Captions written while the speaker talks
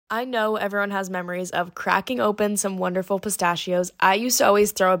I know everyone has memories of cracking open some wonderful pistachios. I used to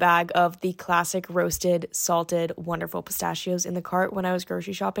always throw a bag of the classic roasted, salted, wonderful pistachios in the cart when I was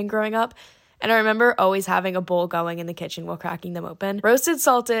grocery shopping growing up. And I remember always having a bowl going in the kitchen while cracking them open. Roasted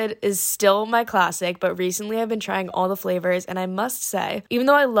salted is still my classic, but recently I've been trying all the flavors, and I must say, even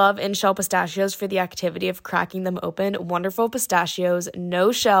though I love in-shell pistachios for the activity of cracking them open, Wonderful Pistachios,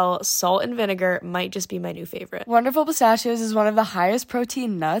 no shell, salt and vinegar might just be my new favorite. Wonderful Pistachios is one of the highest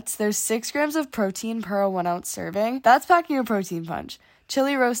protein nuts. There's 6 grams of protein per 1 ounce serving. That's packing a protein punch.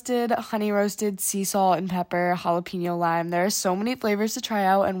 Chili roasted, honey roasted, sea salt and pepper, jalapeno lime. There are so many flavors to try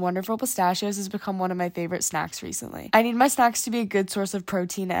out, and Wonderful Pistachios has become one of my favorite snacks recently. I need my snacks to be a good source of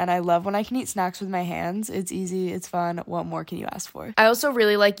protein, and I love when I can eat snacks with my hands. It's easy, it's fun. What more can you ask for? I also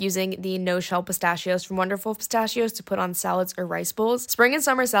really like using the no-shell pistachios from Wonderful Pistachios to put on salads or rice bowls. Spring and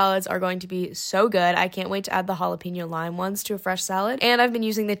summer salads are going to be so good. I can't wait to add the jalapeno lime ones to a fresh salad, and I've been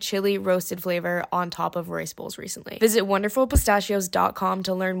using the chili roasted flavor on top of rice bowls recently. Visit wonderfulpistachios.com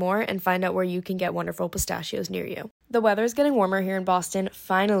to learn more and find out where you can get Wonderful Pistachios near you. The weather is getting warmer here in Boston,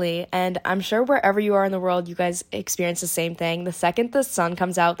 finally, and I'm sure wherever you are in the world, you guys experience the same thing. The second the sun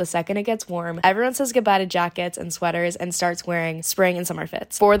comes out, the second it gets warm, everyone says goodbye to jackets and sweaters and starts wearing spring and summer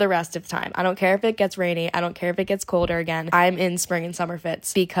fits for the rest of the time. I don't care if it gets rainy. I don't care if it gets colder again. I'm in spring and summer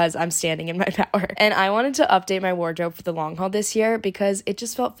fits because I'm standing in my power. And I wanted to update my wardrobe for the long haul this year because it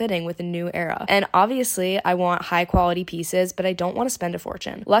just felt fitting with a new era. And obviously, I want high quality pieces, but I don't want to spend a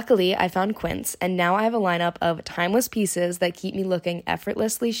fortune. Luckily, I found Quince, and now I have a lineup of timeless pieces that keep me looking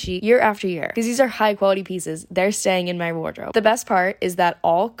effortlessly chic year after year. Because these are high quality pieces, they're staying in my wardrobe. The best part is that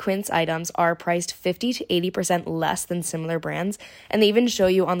all Quince items are priced 50 to 80% less than similar brands, and they even show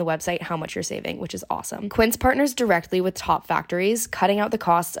you on the website how much you're saving, which is awesome. Quince partners directly with top factories, cutting out the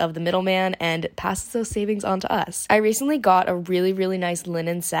costs of the middleman and passes those savings on to us. I recently got a really nice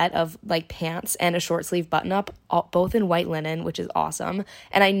linen set of like pants and a short sleeve button up, both in white linen, which is awesome.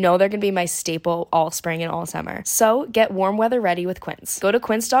 And I know they're going to be my staple all spring and all summer. So get warm weather ready with Quince. Go to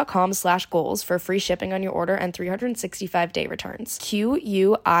quince.com/goals for free shipping on your order and 365-day returns.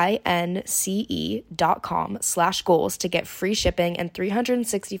 QUINCE.com/goals to get free shipping and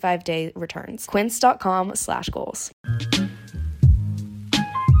 365-day returns. Quince.com/goals.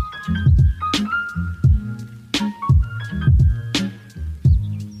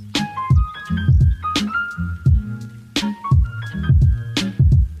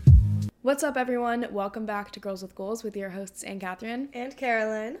 What's up, everyone? Welcome back to Girls with Goals with your hosts, Anne Catherine And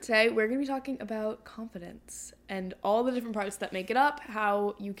Carolyn. Today, we're going to be talking about confidence and all the different parts that make it up,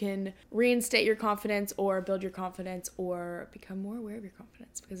 how you can reinstate your confidence or build your confidence or become more aware of your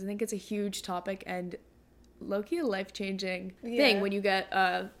confidence, because I think it's a huge topic and low-key a life-changing thing when you get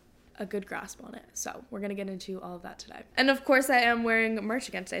a good grasp on it. So we're going to get into all of that today. And of course, I am wearing merch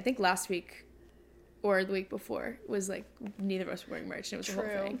again today. I think last week or the week before was like neither of us were wearing merch and it was a whole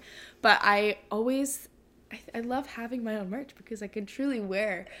thing. But I love having my own merch because I can truly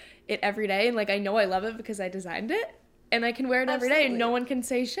wear it every day, and like I know I love it because I designed it and I can wear it every day and no one can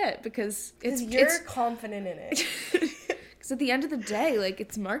say shit because you're confident in it. Because at the end of the day, like,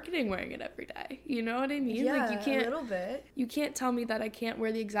 it's marketing wearing it every day. You know what I mean? Yeah, like, you can't, a little bit. You can't tell me that I can't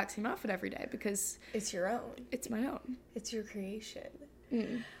wear the exact same outfit every day because it's your own. It's my own. It's your creation.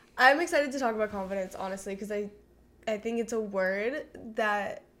 I'm excited to talk about confidence, honestly, because I think it's a word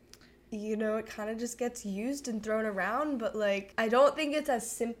that, you know, it kind of just gets used and thrown around, but, like, I don't think it's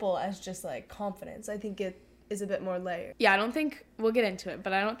as simple as just, like, confidence. I think it is a bit more layered. Yeah, I don't think, we'll get into it,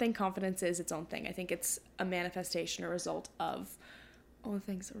 but I don't think confidence is its own thing. I think it's a manifestation or result of all the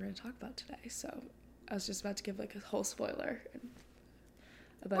things that we're going to talk about today. So I was just about to give, like, a whole spoiler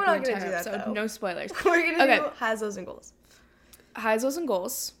about we're the not going to do episode. that, though. No spoilers. We're going to do highs, lows, and goals. Highs, lows, and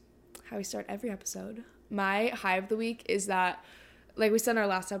goals. How we start every episode. My high of the week is that, like we said in our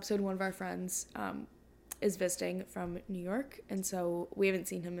last episode, one of our friends is visiting from New York, and so we haven't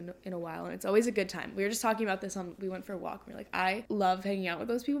seen him in a while, and it's always a good time. We were just talking about this we went for a walk, and we were like, I love hanging out with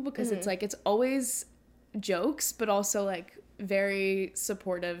those people because it's like, it's always jokes, but also like very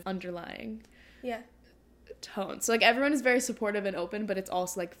supportive underlying tone. So like everyone is very supportive and open, but it's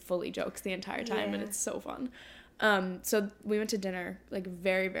also like fully jokes the entire time, and it's so fun. So we went to dinner, like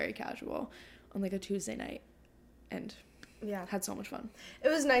very, very casual on like a Tuesday night and had so much fun. It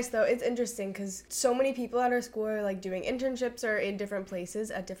was nice though. It's interesting because so many people at our school are like doing internships or in different places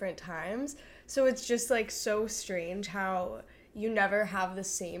at different times. So it's just like so strange how you never have the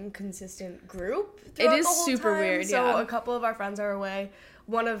same consistent group. It is super weird, So a couple of our friends are away.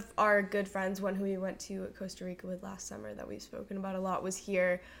 One of our good friends, one who we went to Costa Rica with last summer that we've spoken about a lot, was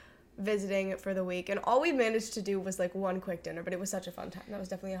here visiting for the week, and all we managed to do was like one quick dinner, but it was such a fun time. That was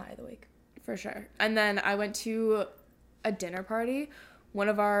definitely a high of the week. For sure. And then I went to a dinner party. One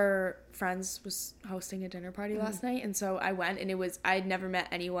of our friends was hosting a dinner party last night, and so I went, and I'd never met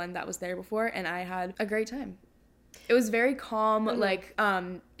anyone that was there before, and I had a great time. It was very calm. Like,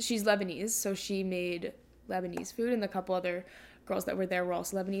 she's Lebanese, so she made Lebanese food, and the couple other girls that were there were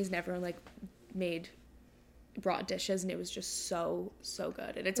also Lebanese, and everyone like brought dishes, and it was just so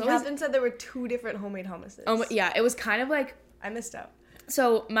good. And it's always Catherine said there were 2 different homemade hummuses. Oh yeah, it was kind of like, I missed out.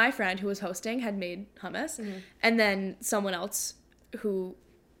 so my friend who was hosting had made hummus, and then someone else who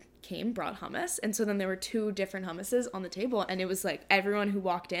came brought hummus, and so then there were 2 different hummuses on the table, and it was like everyone who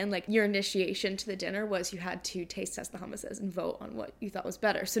walked in, like your initiation to the dinner was you had to taste test the hummuses and vote on what you thought was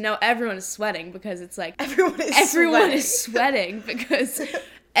better. So now everyone is sweating because it's like everyone is sweating because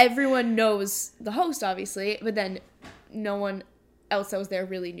everyone knows the host, obviously, but then no one else that was there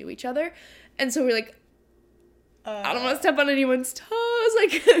really knew each other, and so we're like, I don't want to step on anyone's toes.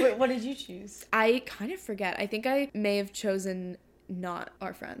 Like, wait, what did you choose? I kind of forget. I think I may have chosen not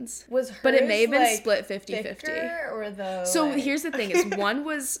our friends. Was hers, but it may have been like, split 50-50. Or the So like... here's the thing: is one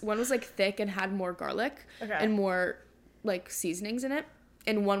was like thick and had more garlic and more like seasonings in it,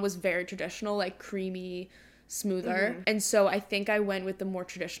 and one was very traditional, like creamy, smoother. And so I think I went with the more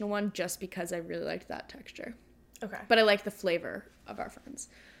traditional one just because I really liked that texture. Okay. But I liked the flavor of our friends,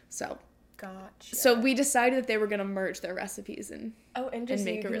 so. Gotcha. So we decided that they were gonna merge their recipes and interesting.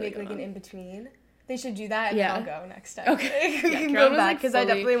 make you a really make good like an one. in between. They should do that, and Yeah. I'll go next time. Okay. We Yeah, can Karen go was, back like, because I fully-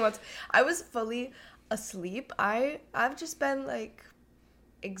 definitely want. I was fully asleep. I've just been like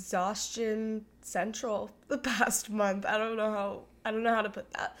exhaustion central the past month. I don't know how to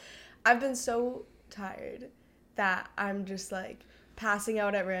put that. I've been so tired that I'm just like passing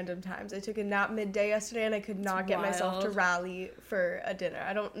out at random times. I took a nap midday yesterday, and I could not get myself to wild. rally for a dinner.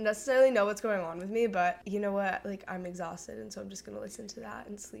 I don't necessarily know what's going on with me, but you know what? Like, I'm exhausted, and so I'm just gonna listen to that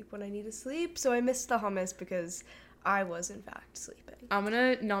and sleep when I need to sleep. So I missed the hummus because I was in fact sleeping. I'm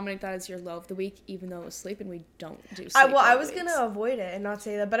gonna nominate that as your low of the week, even though it was sleep, and we don't do sleep. I was gonna avoid it and not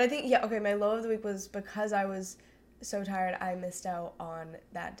say that, but I think my low of the week was because I was so tired I missed out on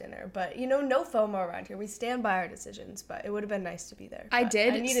that dinner. But no FOMO around here. We stand by our decisions, but it would have been nice to be there. I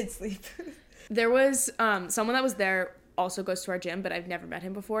did. I needed sleep. There was someone that was there also goes to our gym, but I've never met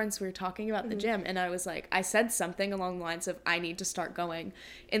him before, and so we were talking about the gym, and I was like, I said something along the lines of I need to start going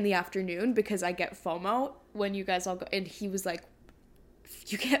in the afternoon because I get FOMO when you guys all go, and he was like,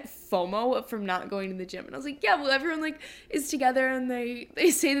 you get FOMO from not going to the gym. And I was like, yeah, well, everyone like is together, and they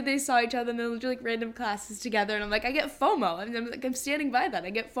say that they saw each other, and they'll do like random classes together, and I'm like, I get FOMO. I'm standing by that. I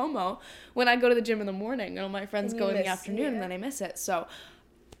get FOMO when I go to the gym in the morning, and all my friends go in the afternoon, and then I miss it. So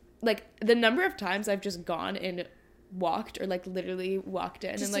like the number of times I've just gone and walked or like literally walked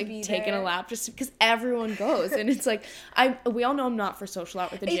in and like taken a lap just because everyone goes, and it's like we all know I'm not for social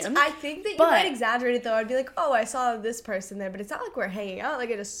out with the gym. I think that you might exaggerate it though. I'd be like, oh, I saw this person there, but it's not like we're hanging out.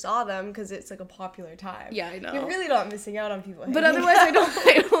 Like I just saw them because it's like a popular time. Yeah, I know. You're really not missing out on people. But otherwise, I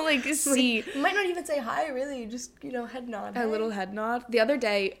don't like see. You might not even say hi. Really, just head nod. A little head nod. The other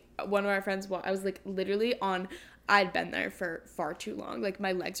day, one of our friends, I was like literally on. I'd been there for far too long. Like,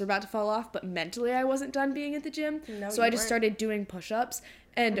 my legs were about to fall off, but mentally I wasn't done being at the gym. So I just started doing push-ups,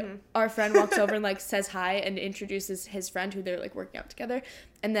 and our friend walks over and, like, says hi and introduces his friend who they're, like, working out together.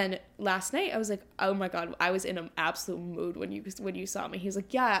 And then last night I was like, oh, my God, I was in an absolute mood when you saw me. He was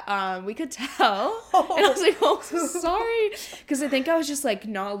like, yeah, we could tell. And I was like, oh, sorry. Because I think I was just, like,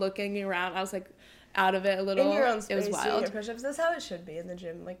 not looking around. I was, like, out of it a little. In your own space, it was wild. Your push-ups. That's how it should be in the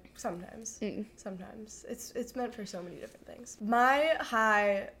gym. Like sometimes, sometimes it's meant for so many different things. My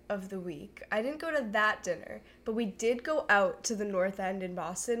high of the week. I didn't go to that dinner, but we did go out to the North End in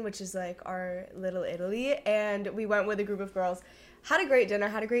Boston, which is like our little Italy, and we went with a group of girls. Had a great dinner,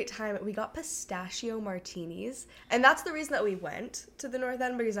 had a great time. We got pistachio martinis, and that's the reason that we went to the North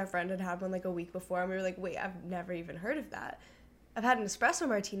End, because our friend had had one like a week before, and we were like, wait, I've never even heard of that. I've had an espresso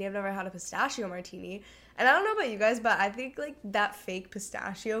martini. I've never had a pistachio martini. And I don't know about you guys, but I think, like, that fake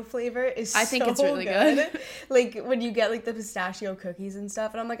pistachio flavor is I think it's really good. Like, when you get, like, the pistachio cookies and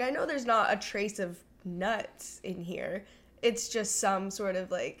stuff. And I'm like, I know there's not a trace of nuts in here. It's just some sort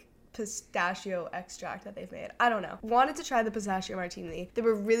of, like, pistachio extract that they've made. I don't know. Wanted to try the pistachio martini. They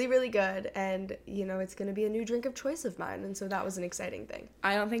were really, really good, and it's going to be a new drink of choice of mine, and so that was an exciting thing.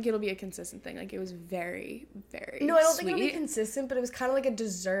 I don't think it'll be a consistent thing. Like, it was very, very No, I don't sweet. think it'll be consistent, but it was kind of like a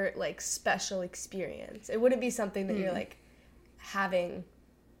dessert, like, special experience. It wouldn't be something that you're, like, having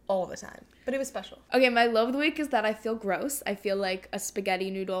all the time, but it was special. Okay, my low of the week is that I feel gross. I feel like a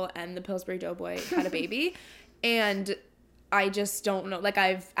spaghetti noodle and the Pillsbury Doughboy had a baby, and I just don't know. Like,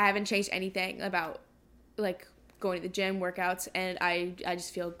 I haven't changed anything about, like, going to the gym, workouts, and I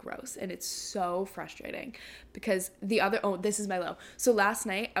just feel gross, and it's so frustrating because this is my low. So last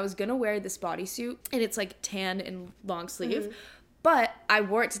night I was gonna wear this bodysuit, and it's like tan and long sleeve, but I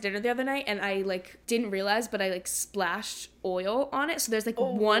wore it to dinner the other night, and I like didn't realize, but I like splashed oil on it, so there's like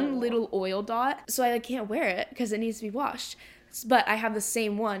one little oil dot, so I like can't wear it because it needs to be washed. But I have the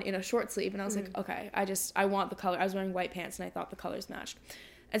same one in a short sleeve, and I was like, okay, I want the color. I was wearing white pants, and I thought the colors matched.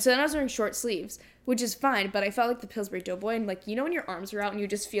 And so then I was wearing short sleeves, which is fine, but I felt like the Pillsbury Doughboy, and like, you know when your arms are out and you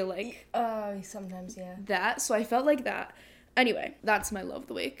just feel like... sometimes, yeah. That, so I felt like that. Anyway, that's my low of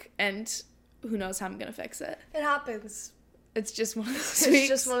the week, and who knows how I'm gonna fix it. It happens. It's just one of those It's weeks.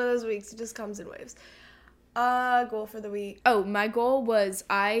 just one of those weeks. It just comes in waves. Goal for the week. Oh, my goal was,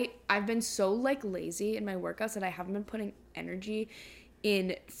 I've been so like lazy in my workouts that I haven't been putting energy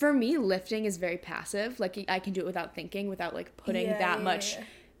in. For me, lifting is very passive. Like, I can do it without thinking, without like putting that much...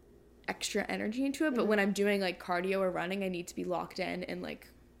 extra energy into it, but when I'm doing like cardio or running, I need to be locked in, and like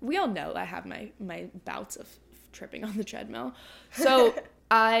we all know I have my bouts of tripping on the treadmill, so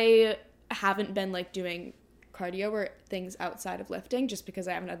I haven't been like doing cardio or things outside of lifting just because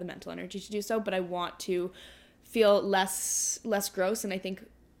I haven't had the mental energy to do so. But I want to feel less gross, and I think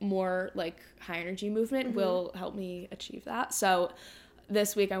more like high energy movement will help me achieve that. So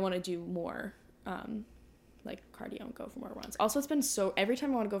this week I want to do more like cardio and go for more runs. Also, it's been so, every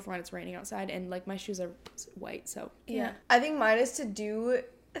time I want to go for a run, it's raining outside, and like my shoes are white, so yeah. I think mine is to do,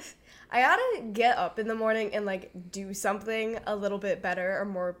 I gotta get up in the morning and like do something a little bit better or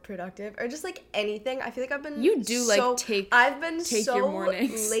more productive, or just like anything. I feel like I've been I've been so your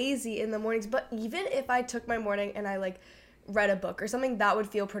mornings. lazy in the mornings, but even if I took my morning and I like read a book or something, that would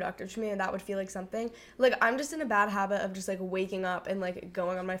feel productive to me, and that would feel like something. Like, I'm just in a bad habit of just like waking up and like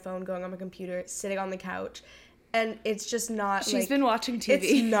going on my phone, going on my computer, sitting on the couch, and it's just not She's been watching TV.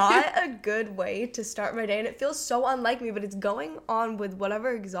 It's not a good way to start my day, and it feels so unlike me, but it's going on with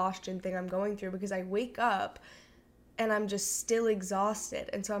whatever exhaustion thing I'm going through, because I wake up and I'm just still exhausted,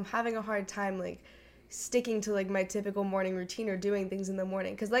 and so I'm having a hard time like sticking to like my typical morning routine or doing things in the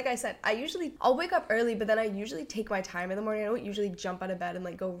morning. Because like I said, I'll wake up early, but then I usually take my time in the morning. I don't usually jump out of bed and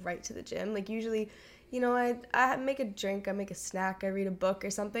like go right to the gym. Like, usually, you know, I make a drink, I make a snack, I read a book or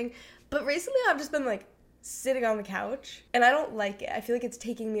something. But recently I've just been like sitting on the couch, and I don't like it. I feel like it's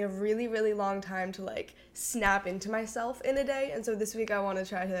taking me a really, really long time to like snap into myself in a day. And so this week I want to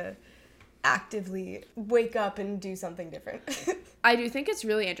try to actively wake up and do something different. I do think it's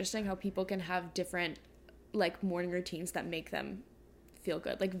really interesting how people can have different like morning routines that make them feel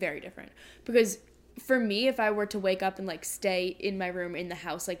good, like very different. Because for me, if I were to wake up and like stay in my room in the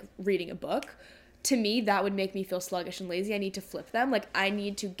house like reading a book, to me that would make me feel sluggish and lazy. I need to flip them. Like, I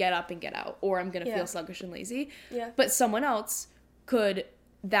need to get up and get out, or I'm gonna feel sluggish and lazy. But someone else could,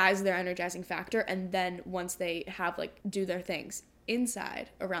 that is their energizing factor, and then once they have like do their things inside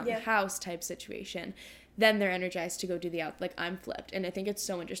around the house type situation, then they're energized to go do the out. Like, I'm flipped. And I think it's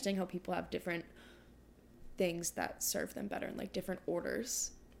so interesting how people have different things that serve them better, and like different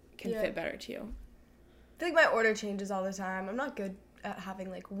orders can fit better to you. I feel like my order changes all the time. I'm not good at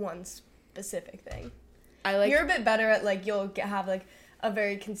having like one specific thing. You're a bit better at like, you'll have like a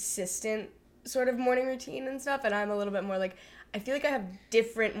very consistent sort of morning routine and stuff, and I'm a little bit more like, I feel like I have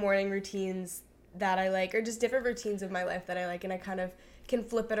different morning routines that I like, or just different routines of my life that I like, and I kind of can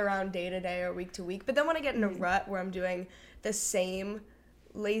flip it around day to day or week to week. But then when I get in a rut where I'm doing the same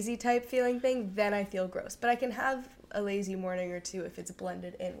lazy type feeling thing, then I feel gross. But I can have a lazy morning or two if it's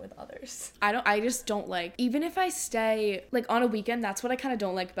blended in with others. I just don't like, even if I stay like on a weekend, that's what I kind of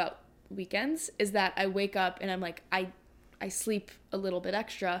don't like about weekends, is that I wake up and I'm like, I sleep a little bit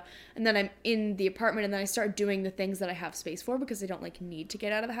extra, and then I'm in the apartment, and then I start doing the things that I have space for because I don't like need to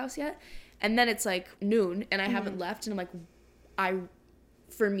get out of the house yet. And then it's like noon and I haven't left, and I'm like,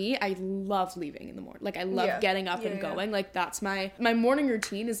 for me, I love leaving in the morning. Like, I love getting up and going. Like, that's my morning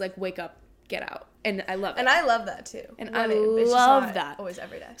routine is like wake up, get out. And I love it. And I love that too. And I love that. Always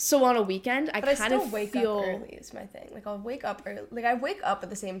every day. So on a weekend, I kind of wake up early is my thing. Like, I'll wake up early. Like, I wake up at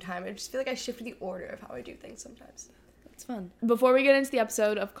the same time. I just feel like I shift the order of how I do things sometimes. It's fun. Before we get into the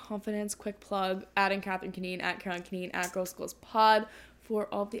episode of Confidence, quick plug, adding Catherine Canine, at Caroline Canine, at Girls Schools Pod, for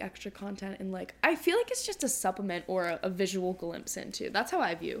all the extra content, and like, I feel like it's just a supplement or a visual glimpse into. That's how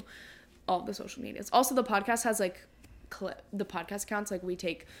I view all the social medias. Also, the podcast has like the podcast accounts, like we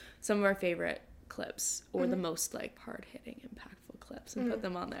take some of our favorite clips or the most like hard-hitting, impactful clips and put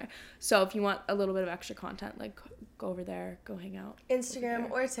them on there. So if you want a little bit of extra content, like go over there, go hang out.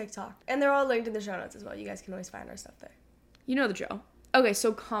 Instagram or TikTok. And they're all linked in the show notes as well. You guys can always find our stuff there. You know the drill. Okay,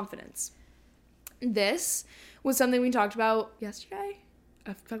 so confidence. this was something we talked about yesterday,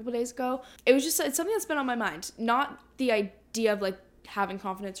 a couple of days ago. It's something that's been on my mind. Not the idea of like having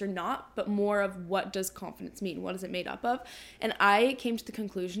confidence or not, but more of what does confidence mean? What is it made up of? And I came to the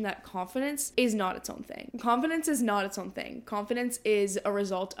conclusion that confidence is not its own thing. Confidence is not its own thing. Confidence is a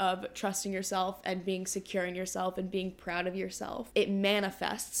result of trusting yourself and being secure in yourself and being proud of yourself. It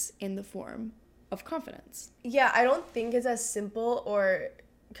manifests in the form of confidence. Yeah, I don't think it's as simple or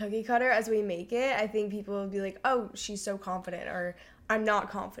cookie cutter as we make it. I think people will be like, oh, she's so confident, or I'm not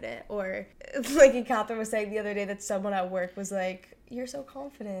confident, or like Catherine was saying the other day that someone at work was like, you're so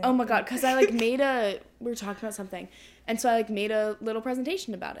confident. Oh my God, because I like we were talking about something, and so I like made a little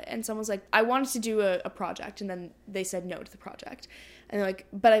presentation about it, and someone was like, I wanted to do a project, and then they said no to the project. And they're like,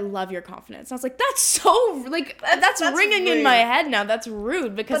 but I love your confidence. And I was like, that's so, like, that's ringing rude in my head now. That's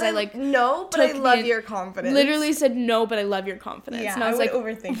rude because but I like, no, but I love your confidence. Literally said, no, but I love your confidence. Yeah, and I was like,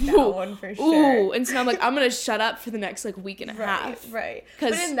 overthink that one for sure. Ooh. And so now I'm like, I'm going to shut up for the next like week and a half. Right.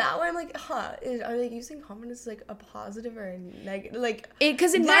 But in that one, I'm like, are they using confidence as like a positive or a negative? Like,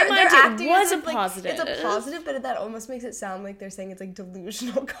 because in my mind, it was a positive. It's a positive, but that almost makes it sound like they're saying it's like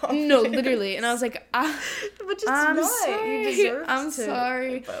delusional confidence. No, literally. And I was like, but just I'm not. Sorry. You deserve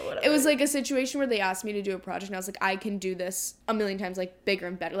sorry. It was like a situation where they asked me to do a project and I was like, I can do this a million times like bigger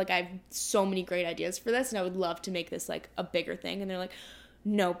and better. Like I have so many great ideas for this and I would love to make this like a bigger thing. And they're like,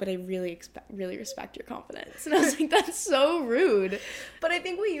 no, but I really respect your confidence. And I was like, that's so rude. But I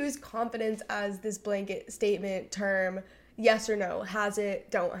think we use confidence as this blanket statement term, yes or no, has it,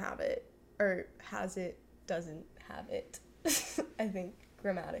 don't have it, or has it, doesn't have it. I think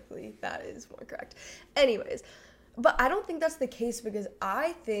grammatically that is more correct. Anyways, but I don't think that's the case because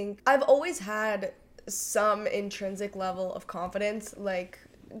I think I've always had some intrinsic level of confidence, like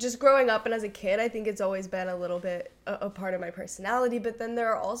just growing up and as a kid, I think it's always been a little bit a part of my personality, but then there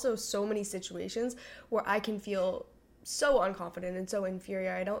are also so many situations where I can feel so unconfident and so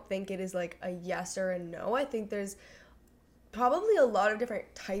inferior. I don't think it is like a yes or a no. I think there's probably a lot of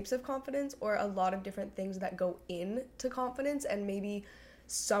different types of confidence or a lot of different things that go into confidence, and maybe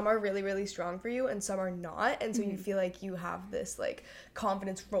some are really, really strong for you and some are not. And so you feel like you have this like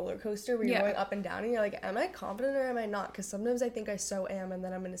confidence roller coaster where you're going up and down and you're like, am I confident or am I not? Because sometimes I think I so am, and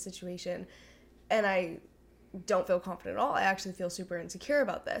then I'm in a situation and I don't feel confident at all. I actually feel super insecure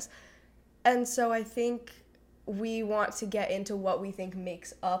about this. And so I think we want to get into what we think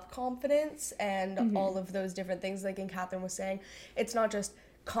makes up confidence and all of those different things. Like Catherine was saying, it's not just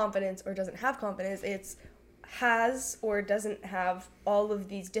confidence or doesn't have confidence, it's has or doesn't have all of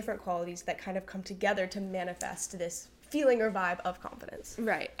these different qualities that kind of come together to manifest this feeling or vibe of confidence.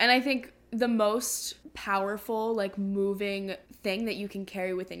 Right. And I think the most powerful, like, moving thing that you can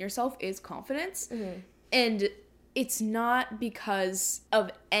carry within yourself is confidence. And it's not because of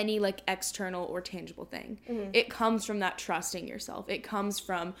any, like, external or tangible thing. It comes from that trusting yourself. It comes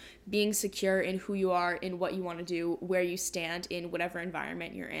from being secure in who you are, in what you want to do, where you stand in whatever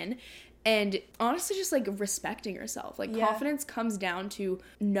environment you're in. And honestly, just, like, respecting yourself. Like, confidence comes down to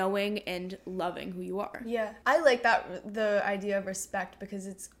knowing and loving who you are. Yeah. I like that, the idea of respect, because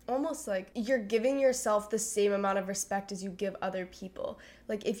it's almost like you're giving yourself the same amount of respect as you give other people.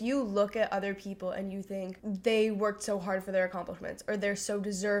 Like, if you look at other people and you think they worked so hard for their accomplishments or they're so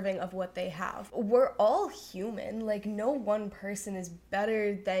deserving of what they have, we're all human. Like, no one person is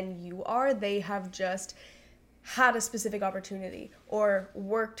better than you are. They have just had a specific opportunity or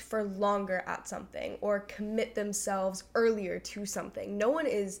worked for longer at something or commit themselves earlier to something. No one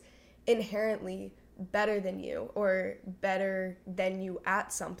is inherently better than you or better than you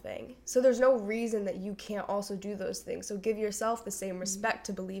at something. So there's no reason that you can't also do those things. So give yourself the same respect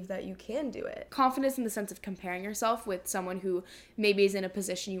to believe that you can do it. Confidence in the sense of comparing yourself with someone who maybe is in a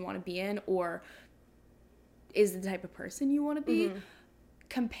position you want to be in or is the type of person you want to be.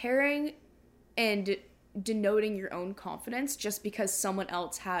 Comparing and denoting your own confidence just because someone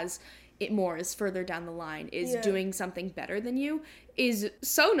else has it more, is further down the line, is doing something better than you, is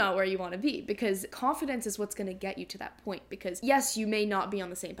so not where you want to be, because confidence is what's going to get you to that point. Because yes, you may not be on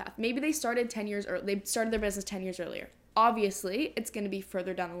the same path. Maybe they started 10 years or they started their business 10 years earlier. Obviously, it's going to be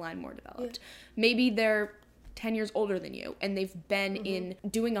further down the line, more developed. Maybe they're 10 years older than you and they've been in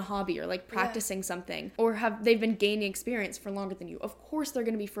doing a hobby or like practicing something, or they've been gaining experience for longer than you. Of course they're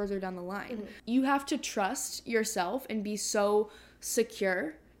going to be further down the line. You have to trust yourself and be so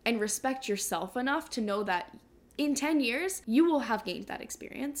secure and respect yourself enough to know that in 10 years you will have gained that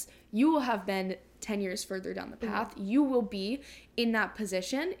experience. You will have been 10 years further down the path. You will be in that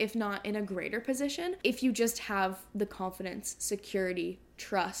position, if not in a greater position, if you just have the confidence, security,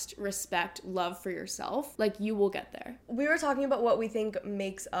 trust, respect, love for yourself. Like, you will get there. We were talking about what we think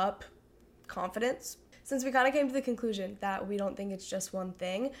makes up confidence. Since we kind of came to the conclusion that we don't think it's just one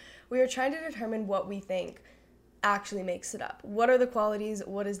thing, we are trying to determine what we think actually makes it up. What are the qualities?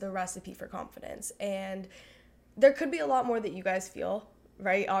 What is the recipe for confidence? And there could be a lot more that you guys feel,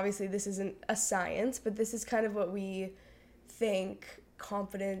 right? Obviously, this isn't a science, but this is kind of what we think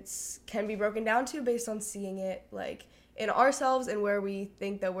confidence can be broken down to based on seeing it like in ourselves and where we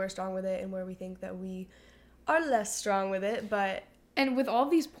think that we're strong with it and where we think that we are less strong with it. And with all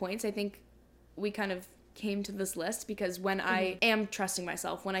these points, I think we kind of came to this list because when I am trusting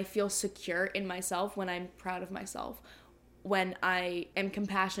myself, when I feel secure in myself, when I'm proud of myself, when I am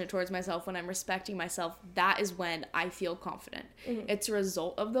compassionate towards myself, when I'm respecting myself, that is when I feel confident. It's a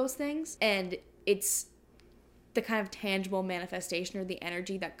result of those things, and it's the kind of tangible manifestation or the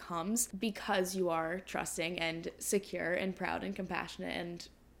energy that comes because you are trusting and secure and proud and compassionate and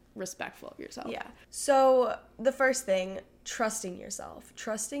respectful of yourself. Yeah. So the first thing, trusting yourself.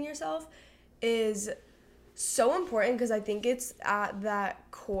 Trusting yourself is so important because I think it's at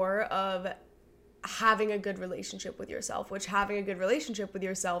that core of having a good relationship with yourself, which having a good relationship with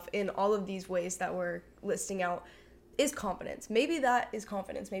yourself in all of these ways that we're listing out is confidence. Maybe that is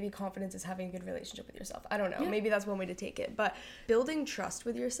confidence. Maybe confidence is having a good relationship with yourself. I don't know. Yeah. Maybe that's one way to take it. But building trust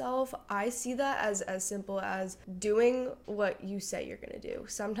with yourself, I see that as simple as doing what you say you're going to do.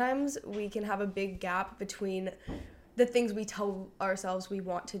 Sometimes we can have a big gap between the things we tell ourselves we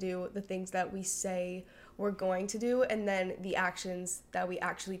want to do, the things that we say we're going to do, and then the actions that we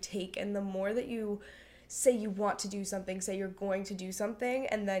actually take. And the more that you say you want to do something, say you're going to do something,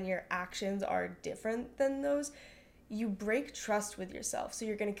 and then your actions are different than those, you break trust with yourself. So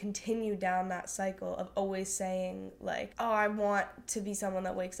you're going to continue down that cycle of always saying like, oh, I want to be someone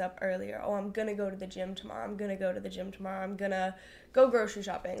that wakes up earlier. Oh, I'm going to go to the gym tomorrow. I'm going to go to the gym tomorrow. I'm going to go grocery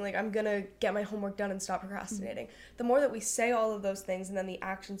shopping. Like, I'm going to get my homework done and stop procrastinating. The more that we say all of those things and then the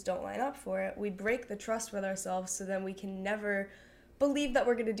actions don't line up for it, we break the trust with ourselves, so then we can never believe that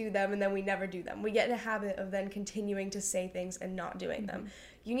we're going to do them, and then we never do them. We get in a habit of then continuing to say things and not doing them.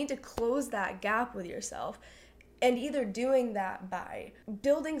 You need to close that gap with yourself. And either doing that by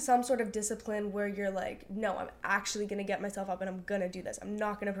building some sort of discipline where you're like, no, I'm actually going to get myself up and I'm going to do this. I'm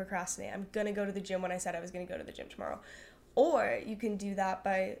not going to procrastinate. I'm going to go to the gym when I said I was going to go to the gym tomorrow. Or you can do that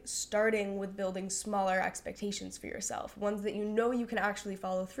by starting with building smaller expectations for yourself, ones that you know you can actually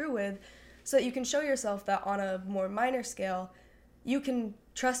follow through with, so that you can show yourself that on a more minor scale, you can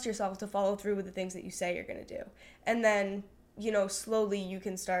trust yourself to follow through with the things that you say you're going to do. And then, you know, slowly you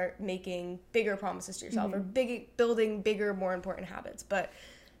can start making bigger promises to yourself or building bigger, more important habits. But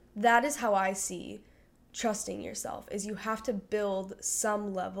that is how I see trusting yourself, is you have to build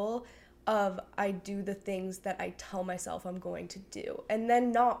some level of I do the things that I tell myself I'm going to do. And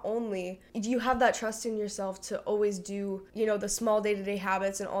then not only do you have that trust in yourself to always do, you know, the small day-to-day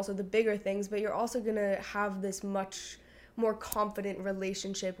habits and also the bigger things, but you're also going to have this much more confident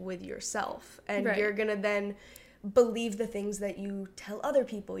relationship with yourself. And you're going to then believe the things that you tell other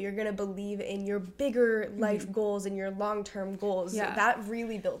people. You're going to believe in your bigger life goals and your long-term goals. Yeah. That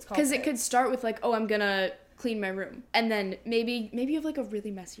really builds confidence. Because it could start with like, oh, I'm going to clean my room. And then maybe you have like a really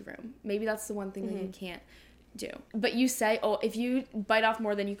messy room. Maybe that's the one thing that you can't do. But you say, oh, if you bite off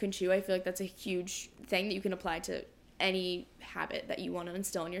more than you can chew, I feel like that's a huge thing that you can apply to any habit that you want to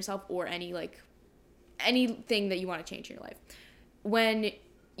instill in yourself, or anything that you want to change in your life. When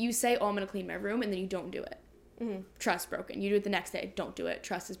you say, oh, I'm going to clean my room, and then you don't do it. Trust broken. You do it the next day, don't do it,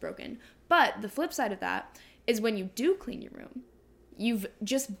 trust is broken. But the flip side of that is when you do clean your room, you've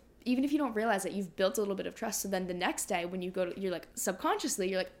just, even if you don't realize it, you've built a little bit of trust. So then the next day when you go to, you're like,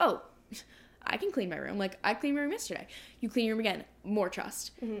 subconsciously, you're like, oh, I can clean my room. Like, I cleaned my room yesterday. You clean your room again, more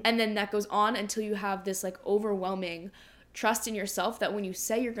trust. And then that goes on until you have this like overwhelming trust in yourself that when you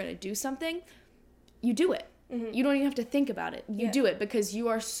say you're going to do something, you do it. You don't even have to think about it. You do it because you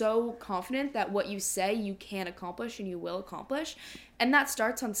are so confident that what you say you can accomplish and you will accomplish. And that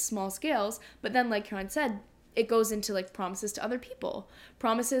starts on small scales. But then, like Caroline said, it goes into like promises to other people.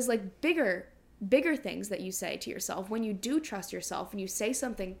 Promises like bigger things that you say to yourself when you do trust yourself and you say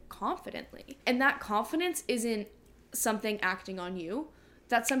something confidently. And that confidence isn't something acting on you.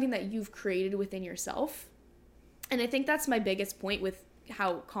 That's something that you've created within yourself. And I think that's my biggest point with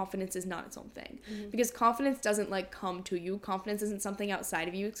how confidence is not its own thing, because confidence doesn't like come to you. Confidence isn't something outside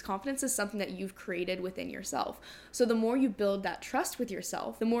of you. Confidence is something that you've created within yourself. So the more you build that trust with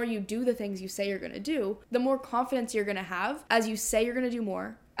yourself, the more you do the things you say you're going to do, the more confidence you're going to have as you say you're going to do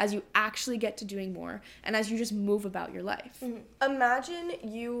more, as you actually get to doing more, and as you just move about your life. Imagine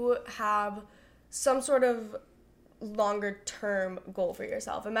you have some sort of longer term goal for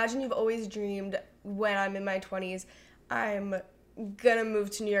yourself. Imagine you've always dreamed, when I'm in my 20s, I'm gonna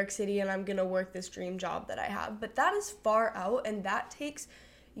move to New York City and I'm gonna work this dream job that I have. But that is far out, and that takes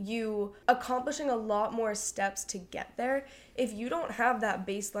you accomplishing a lot more steps to get there. If you don't have that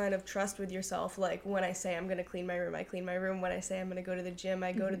baseline of trust with yourself, like when I say I'm gonna clean my room, I clean my room. When I say I'm gonna go to the gym,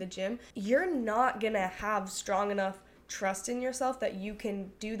 I go to the gym. You're not gonna have strong enough trust in yourself that you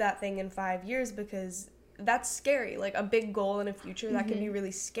can do that thing in 5 years, because that's scary. Like a big goal in a future, that can be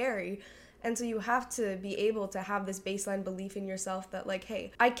really scary. And so you have to be able to have this baseline belief in yourself that, like,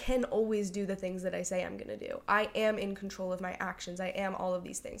 hey, I can always do the things that I say I'm going to do. I am in control of my actions. I am all of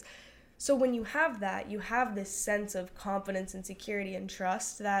these things. So when you have that, you have this sense of confidence and security and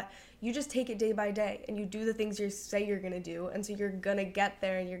trust that you just take it day by day and you do the things you say you're going to do. And so you're going to get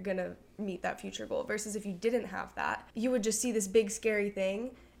there and you're going to meet that future goal. Versus if you didn't have that, you would just see this big scary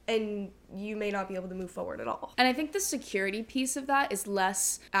thing and you may not be able to move forward at all. And I think the security piece of that is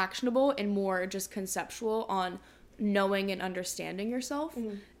less actionable and more just conceptual on knowing and understanding yourself.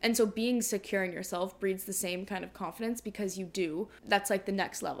 And so being secure in yourself breeds the same kind of confidence, because you do. That's like the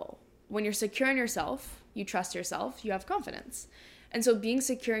next level. When you're secure in yourself, you trust yourself, you have confidence. And so being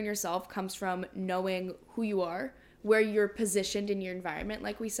secure in yourself comes from knowing who you are, where you're positioned in your environment,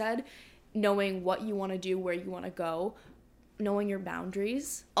 like we said, knowing what you want to do, where you want to go, knowing your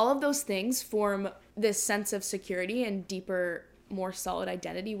boundaries. All of those things form this sense of security and deeper, more solid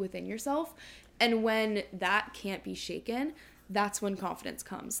identity within yourself. And when that can't be shaken, that's when confidence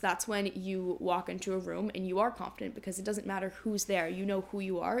comes. That's when you walk into a room and you are confident, because it doesn't matter who's there. You know who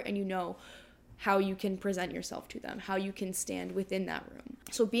you are, and you know how you can present yourself to them, how you can stand within that room.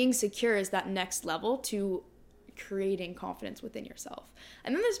 So being secure is that next level to creating confidence within yourself.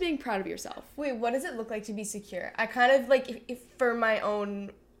 And then there's being proud of yourself. Wait, what does it look like to be secure? I kind of, like, if for my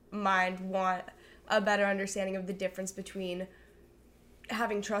own mind, want a better understanding of the difference between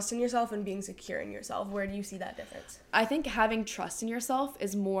having trust in yourself and being secure in yourself. Where do you see that difference? I think having trust in yourself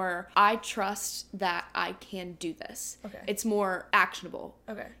is more, I trust that I can do this. Okay. It's more actionable.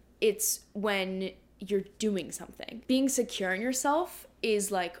 Okay. It's when you're doing something. Being secure in yourself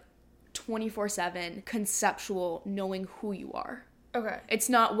is like 24/7 conceptual, knowing who you are. Okay. It's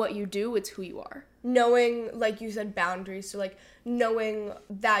not what you do, it's who you are. Knowing, like you said, boundaries. So, like, knowing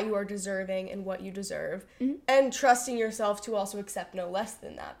that you are deserving and what you deserve. And trusting yourself to also accept no less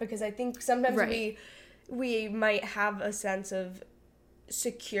than that. Because I think sometimes we might have a sense of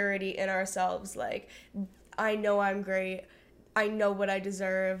security in ourselves. Like, I know I'm great. I know what I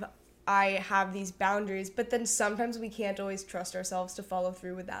deserve. I have these boundaries. But then sometimes we can't always trust ourselves to follow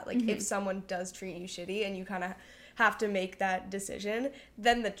through with that. Like, if someone does treat you shitty and you kind of have to make that decision,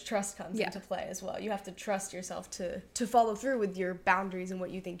 then the trust comes into play as well. You have to trust yourself to follow through with your boundaries and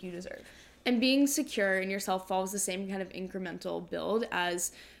what you think you deserve. And being secure in yourself follows the same kind of incremental build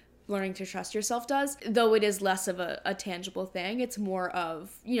as learning to trust yourself does, though it is less of a tangible thing. It's more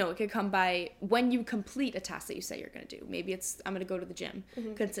of, it could come by when you complete a task that you say you're going to do. Maybe it's, I'm going to go to the gym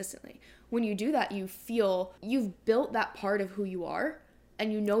consistently. When you do that, you feel you've built that part of who you are,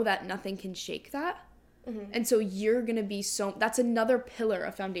 and you know that nothing can shake that. And so you're going to be that's another pillar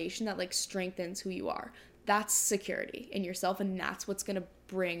of foundation that, like, strengthens who you are. That's security in yourself, and that's what's going to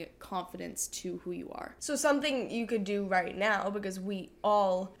bring confidence to who you are. So something you could do right now, because we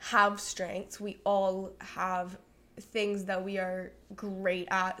all have strengths, we all have things that we are great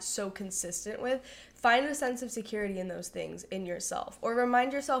at, so consistent with, find a sense of security in those things in yourself, or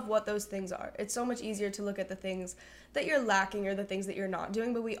remind yourself what those things are. It's so much easier to look at the things that you're lacking or the things that you're not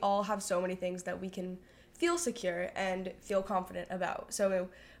doing, but we all have so many things that we can feel secure and feel confident about. So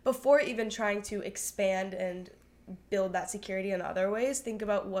before even trying to expand and build that security in other ways, think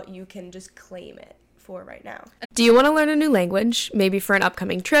about what you can just claim it for right now. Do you want to learn a new language? Maybe for an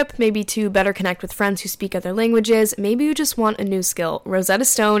upcoming trip, maybe to better connect with friends who speak other languages, maybe you just want a new skill. Rosetta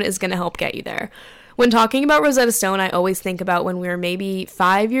Stone is going to help get you there. When talking about Rosetta Stone, I always think about when we were maybe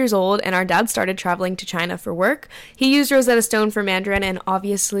 5 years old and our dad started traveling to China for work. He used Rosetta Stone for Mandarin, and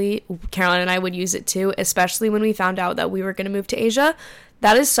obviously Caroline and I would use it too, especially when we found out that we were going to move to Asia.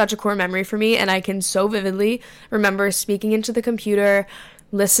 That is such a core memory for me, and I can so vividly remember speaking into the computer,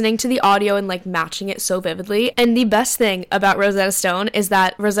 listening to the audio, and, like, matching it so vividly. And the best thing about Rosetta Stone is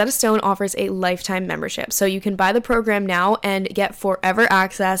that Rosetta Stone offers a lifetime membership. So you can buy the program now and get forever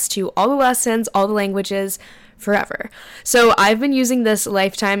access to all the lessons, all the languages, forever. So I've been using this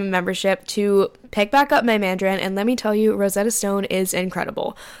lifetime membership to pick back up my Mandarin, and let me tell you, Rosetta Stone is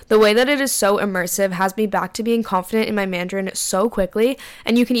incredible. The way that it is so immersive has me back to being confident in my Mandarin so quickly,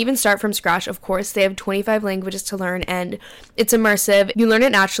 and you can even start from scratch. Of course, they have 25 languages to learn, and it's immersive. You learn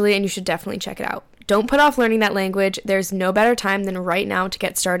it naturally, and you should definitely check it out. Don't put off learning that language. There's no better time than right now to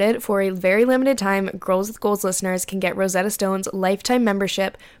get started. For a very limited time, Girls with Goals listeners can get Rosetta Stone's lifetime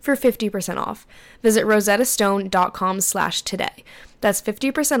membership for 50% off. Visit rosettastone.com/today. That's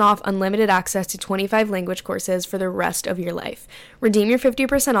 50% off unlimited access to 25 language courses for the rest of your life. Redeem your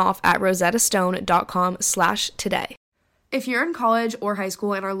 50% off at rosettastone.com/today. If you're in college or high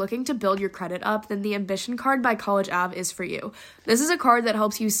school and are looking to build your credit up, then the Ambition Card by College Ave is for you. This is a card that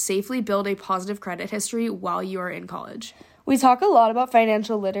helps you safely build a positive credit history while you are in college. We talk a lot about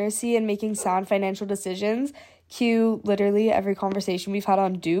financial literacy and making sound financial decisions. Cue literally every conversation we've had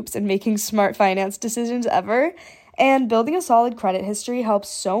on dupes and making smart finance decisions ever. And building a solid credit history helps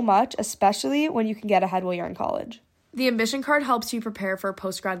so much, especially when you can get ahead while you're in college. The Ambition Card helps you prepare for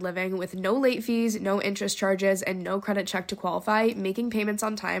post-grad living with no late fees, no interest charges, and no credit check to qualify. Making payments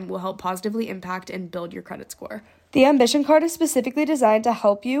on time will help positively impact and build your credit score. The Ambition Card is specifically designed to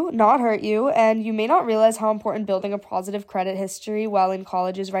help you, not hurt you, and you may not realize how important building a positive credit history while in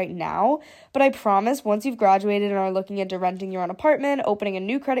college is right now, but I promise once you've graduated and are looking into renting your own apartment, opening a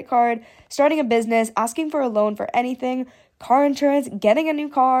new credit card, starting a business, asking for a loan for anything, car insurance, getting a new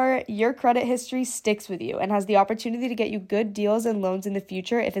car, your credit history sticks with you and has the opportunity to get you good deals and loans in the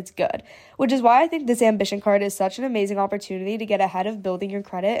future if it's good, which is why I think this Ambition Card is such an amazing opportunity to get ahead of building your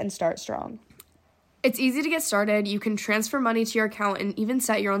credit and start strong. It's easy to get started. You can transfer money to your account and even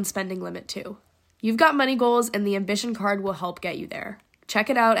set your own spending limit too. You've got money goals and the Ambition Card will help get you there. Check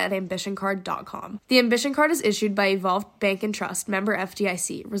it out at ambitioncard.com. The Ambition Card is issued by Evolved Bank and Trust, member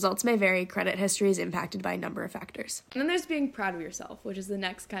FDIC. Results may vary. Credit history is impacted by a number of factors. And then there's being proud of yourself, which is the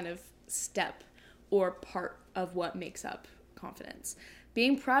next kind of step or part of what makes up confidence.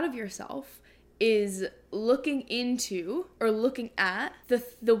 Being proud of yourself is looking into or looking at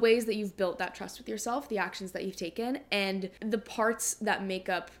the ways that you've built that trust with yourself, the actions that you've taken, and the parts that make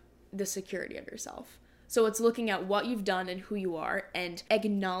up the security of yourself. So it's looking at what you've done and who you are and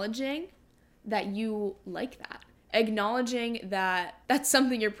acknowledging that you like that. Acknowledging that that's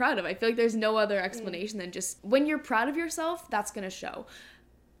something you're proud of. I feel like there's no other explanation than just when you're proud of yourself, that's going to show.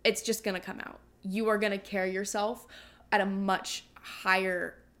 It's just going to come out. You are going to carry yourself at a much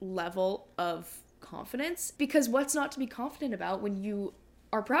higher level of confidence, because what's not to be confident about when you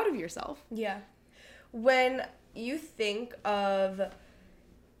are proud of yourself? Yeah. When you think of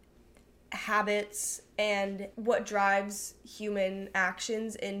habits and what drives human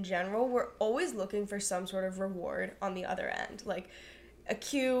actions in general, we're always looking for some sort of reward on the other end. Like a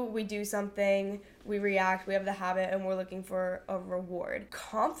cue, we do something, we react, we have the habit, and we're looking for a reward.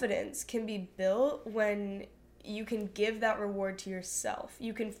 Confidence can be built when you can give that reward to yourself.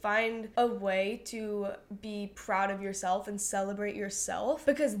 You can find a way to be proud of yourself and celebrate yourself,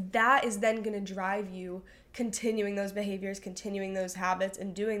 because that is then going to drive you continuing those behaviors, continuing those habits,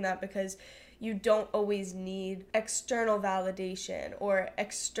 and doing that because you don't always need external validation or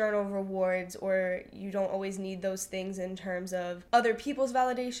external rewards, or you don't always need those things in terms of other people's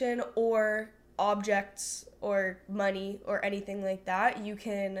validation or objects or money or anything like that. You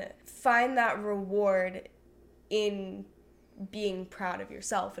can find that reward in being proud of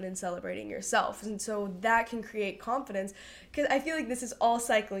yourself and in celebrating yourself. And so that can create confidence, because I feel like this is all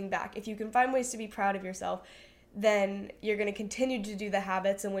cycling back. If you can find ways to be proud of yourself, then you're going to continue to do the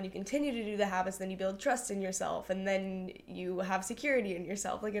habits, and when you continue to do the habits, then you build trust in yourself, and then you have security in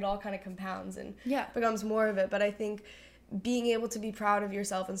yourself. Like, it all kind of compounds and becomes more of it. But I think being able to be proud of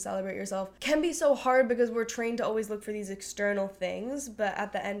yourself and celebrate yourself can be so hard because we're trained to always look for these external things, but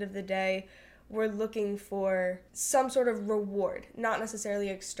at the end of the day, we're looking for some sort of reward, not necessarily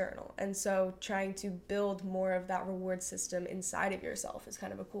external. And so trying to build more of that reward system inside of yourself is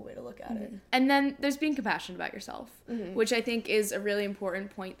kind of a cool way to look at it. And then there's being compassionate about yourself, which I think is a really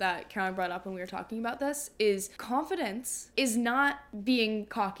important point that Caroline brought up when we were talking about this, is confidence is not being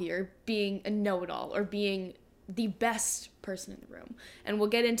cocky or being a know-it-all or being the best person in the room. And we'll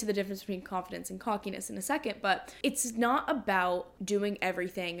get into the difference between confidence and cockiness in a second, but it's not about doing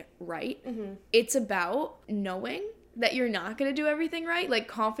everything right. It's about knowing that you're not going to do everything right. Like,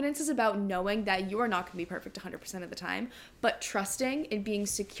 confidence is about knowing that you are not going to be perfect 100% of the time, but trusting and being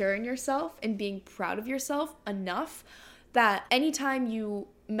secure in yourself and being proud of yourself enough that anytime you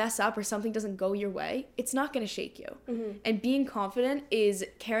mess up or something doesn't go your way, it's not going to shake you. And being confident is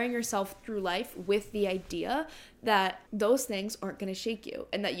carrying yourself through life with the idea that those things aren't going to shake you,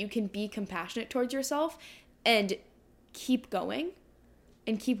 and that you can be compassionate towards yourself and keep going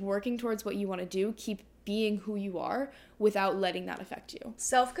and keep working towards what you want to do, keep being who you are without letting that affect you.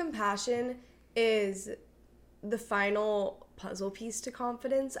 Self-compassion is the final puzzle piece to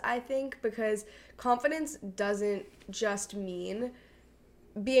confidence, I think, because confidence doesn't just mean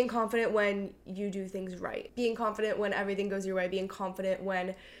being confident when you do things right, being confident when everything goes your way, being confident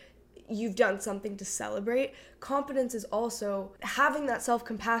when you've done something to celebrate. Confidence is also having that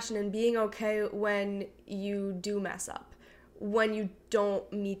self-compassion and being okay when you do mess up, when you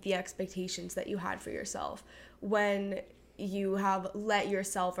don't meet the expectations that you had for yourself, when you have let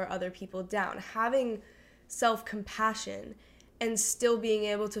yourself or other people down. Having self-compassion and still being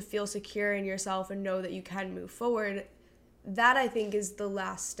able to feel secure in yourself and know that you can move forward, that I think is the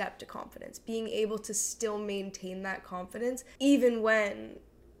last step to confidence. Being able to still maintain that confidence even when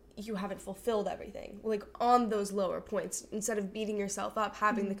you haven't fulfilled everything, like on those lower points, instead of beating yourself up,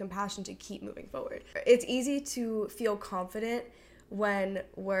 having the compassion to keep moving forward. It's easy to feel confident when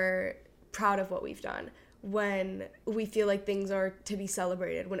we're proud of what we've done, when we feel like things are to be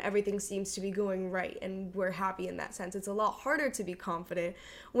celebrated, when everything seems to be going right and we're happy in that sense. It's a lot harder to be confident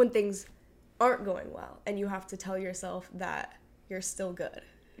when things aren't going well and you have to tell yourself that you're still good.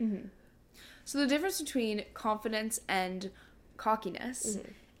 Mm-hmm. So the difference between confidence and cockiness,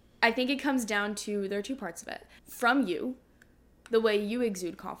 I think it comes down to, there are two parts of it. From you, the way you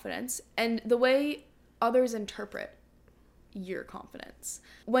exude confidence, and the way others interpret your confidence.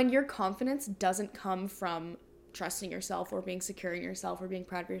 When your confidence doesn't come from trusting yourself or being secure in yourself or being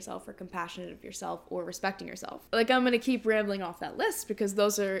proud of yourself or compassionate of yourself or respecting yourself. Like, I'm going to keep rambling off that list because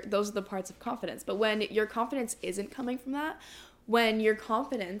those are the parts of confidence. But when your confidence isn't coming from that, when your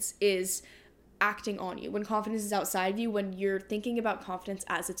confidence is acting on you, when confidence is outside of you, when you're thinking about confidence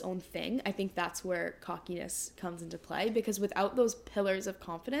as its own thing, I think that's where cockiness comes into play, because without those pillars of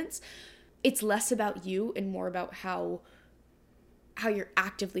confidence, it's less about you and more about how you're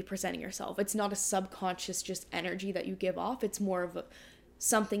actively presenting yourself. It's not a subconscious just energy that you give off. It's more of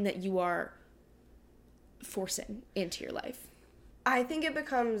something that you are forcing into your life. I think it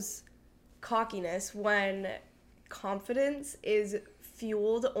becomes cockiness when confidence is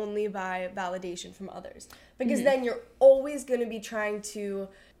fueled only by validation from others, because then you're always going to be trying to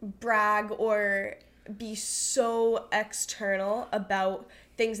brag or be so external about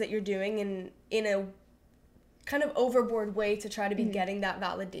things that you're doing in a kind of overboard way to try to be getting that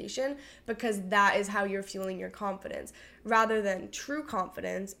validation, because that is how you're fueling your confidence, rather than true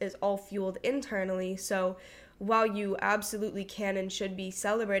confidence is all fueled internally. So while you absolutely can and should be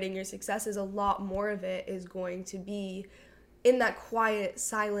celebrating your successes, a lot more of it is going to be in that quiet,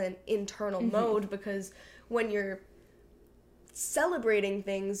 silent, internal mode, because when you're celebrating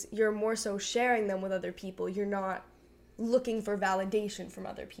things, you're more so sharing them with other people. You're not looking for validation from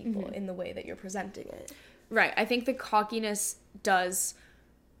other people in the way that you're presenting it. Right. I think the cockiness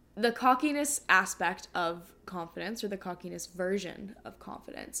aspect of confidence, or the cockiness version of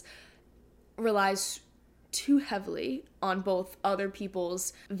confidence, relies too heavily on both other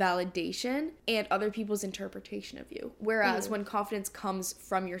people's validation and other people's interpretation of you. Whereas when confidence comes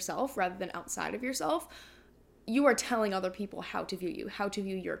from yourself rather than outside of yourself, you are telling other people how to view you, how to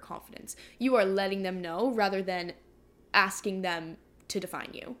view your confidence. You are letting them know rather than asking them to define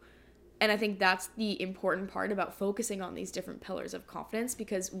you. And I think that's the important part about focusing on these different pillars of confidence,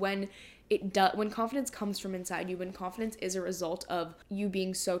 because when confidence comes from inside you, when confidence is a result of you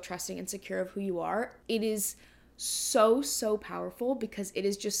being so trusting and secure of who you are, it is so, so powerful, because it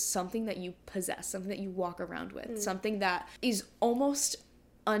is just something that you possess, something that you walk around with, something that is almost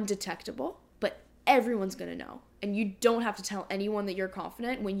undetectable, but everyone's going to know. And you don't have to tell anyone that you're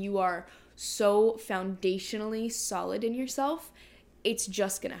confident when you are so foundationally solid in yourself. It's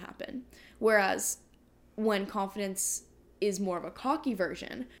just going to happen. Whereas when confidence is more of a cocky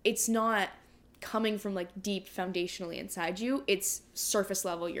version, it's not coming from like deep foundationally inside you. It's surface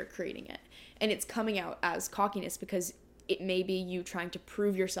level, you're creating it. And it's coming out as cockiness because it may be you trying to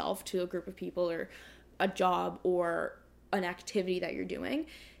prove yourself to a group of people or a job or an activity that you're doing.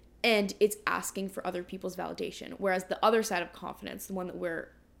 And it's asking for other people's validation. Whereas the other side of confidence, the one that we're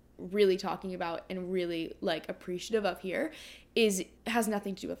really talking about and really like appreciative of here, has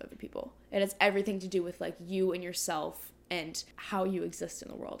nothing to do with other people. It has everything to do with like you and yourself and how you exist in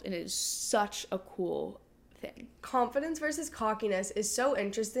the world. And it is such a cool thing. Confidence versus cockiness is so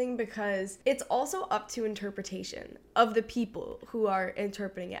interesting because it's also up to interpretation of the people who are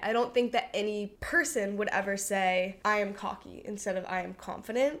interpreting it. I don't think that any person would ever say, I am cocky instead of I am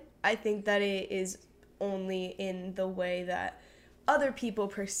confident. I think that it is only in the way that other people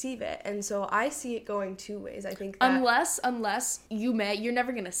perceive it. And so I see it going two ways. I think that unless you're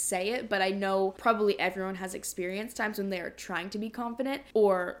never gonna say it, but I know probably everyone has experienced times when they are trying to be confident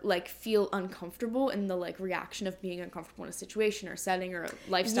or like feel uncomfortable in the like reaction of being uncomfortable in a situation or setting or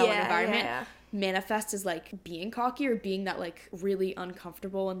lifestyle and environment. Manifest as like being cocky or being that like really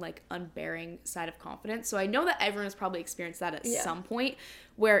uncomfortable and like unbearing side of confidence. So I know that everyone has probably experienced that at some point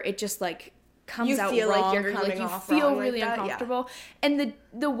where it just like comes out wrong, like you're or coming like you off feel wrong really like that, uncomfortable. And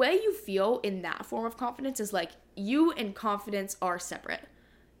the way you feel in that form of confidence is like you and confidence are separate.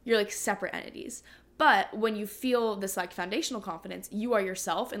 You're like separate entities. But when you feel this like foundational confidence, you are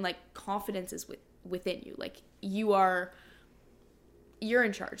yourself, and like confidence is within you. Like you're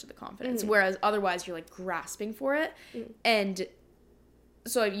in charge of the confidence, whereas otherwise you're like grasping for it. And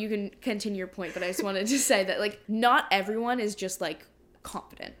so you can continue your point, but I just wanted to say that like not everyone is just like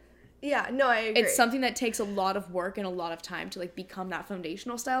confident. Yeah, no, I agree. It's something that takes a lot of work and a lot of time to like become that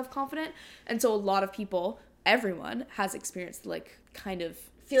foundational style of confident. And so a lot of people, everyone has experienced like kind of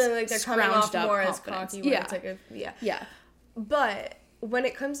feeling like they're coming off more as confidence. cocky. It's like yeah. But when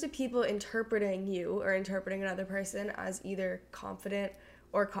it comes to people interpreting you or interpreting another person as either confident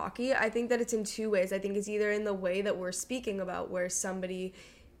or cocky, I think that it's in two ways. I think it's either in the way that we're speaking about, where somebody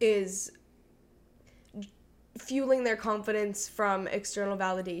is fueling their confidence from external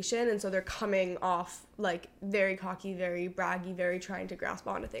validation, and so they're coming off like very cocky, very braggy, very trying to grasp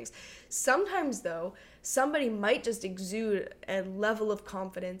onto things. Sometimes though, somebody might just exude a level of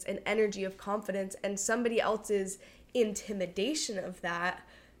confidence, an energy of confidence, and somebody else's intimidation of that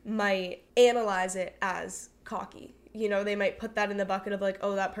might analyze it as cocky. You know, they might put that in the bucket of like,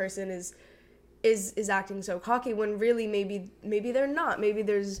 oh, that person is acting so cocky, when really maybe they're not. Maybe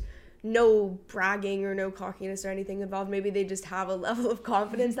there's no bragging or no cockiness or anything involved. Maybe they just have a level of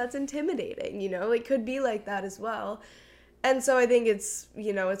confidence that's intimidating, you know? It could be like that as well. And so I think it's,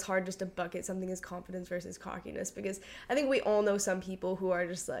 you know, it's hard just to bucket something as confidence versus cockiness, because I think we all know some people who are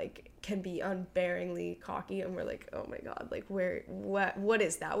just like, can be unbearingly cocky, and we're like, oh my God, like what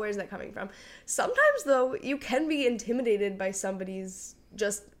is that? Where is that coming from? Sometimes though, you can be intimidated by somebody's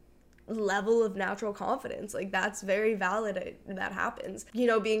just level of natural confidence. Like that's very valid. That happens. You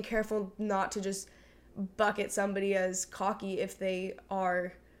know, being careful not to just bucket somebody as cocky if they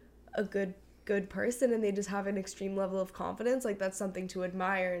are a good person and they just have an extreme level of confidence. Like that's something to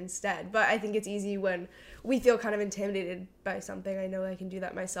admire instead. But I think it's easy when we feel kind of intimidated by something. I know I can do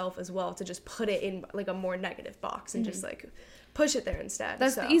that myself as well, to just put it in like a more negative box and just like push it there instead.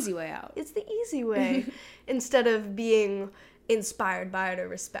 That's the easy way out. It's the easy way instead of being inspired by it or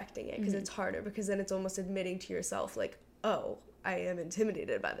respecting it, because it's harder, because then it's almost admitting to yourself like, oh, I am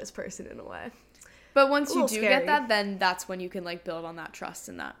intimidated by this person in a way. But once you do scary. get that, then that's when you can like build on that trust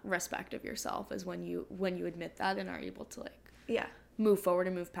and that respect of yourself, is when you admit that and are able to like move forward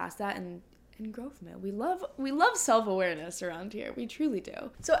and move past that and grow from it. We love self-awareness around here. We truly do.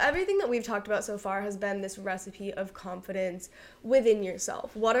 So everything that we've talked about so far has been this recipe of confidence within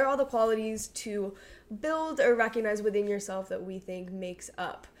yourself. What are all the qualities to build or recognize within yourself that we think makes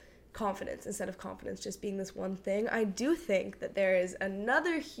up confidence, instead of confidence just being this one thing? I do think that there is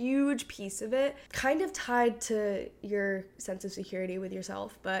another huge piece of it, kind of tied to your sense of security with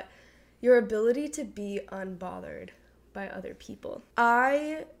yourself, but your ability to be unbothered by other people.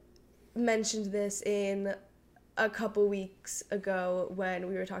 I mentioned this in a couple weeks ago when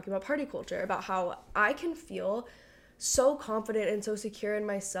we were talking about party culture, about how I can feel so confident and so secure in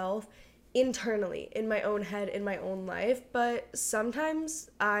myself internally, in my own head, in my own life, but sometimes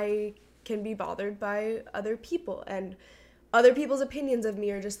I can be bothered by other people and other people's opinions of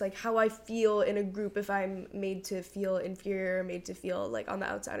me, or just like how I feel in a group, if I'm made to feel inferior, made to feel like on the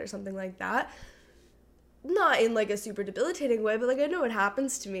outside or something like that. Not in like a super debilitating way, but like I know it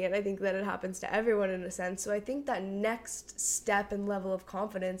happens to me, and I think that it happens to everyone in a sense. So I think that next step and level of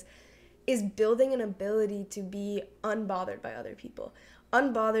confidence is building an ability to be unbothered by other people.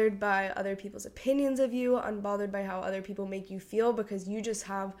 Unbothered by other people's opinions of you, unbothered by how other people make you feel, because you just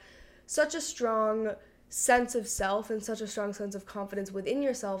have such a strong sense of self and such a strong sense of confidence within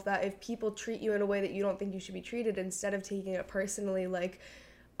yourself that if people treat you in a way that you don't think you should be treated, instead of taking it personally like,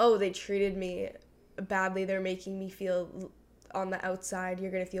 oh, they treated me badly, they're making me feel on the outside,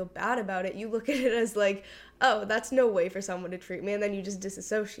 you're gonna feel bad about it, you look at it as like, oh, that's no way for someone to treat me, and then you just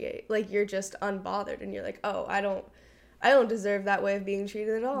disassociate. Like you're just unbothered and you're like, oh, I don't deserve that way of being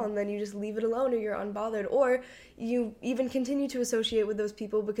treated at all, and then you just leave it alone, or you're unbothered, or you even continue to associate with those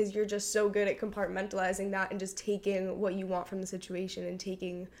people because you're just so good at compartmentalizing that and just taking what you want from the situation and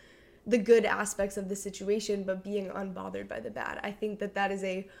taking the good aspects of the situation but being unbothered by the bad. I think that that is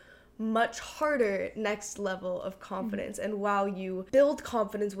a much harder next level of confidence. And while you build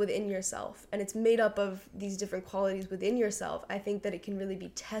confidence within yourself, and it's made up of these different qualities within yourself, I think that it can really be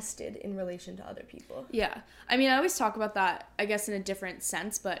tested in relation to other people. Yeah. I mean, I always talk about that, I guess, in a different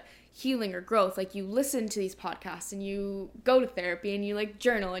sense, but healing or growth, like you listen to these podcasts and you go to therapy and you like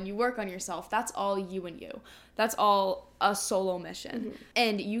journal and you work on yourself. That's all you and you. That's all a solo mission.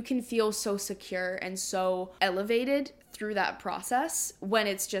 And you can feel so secure and so elevated through that process when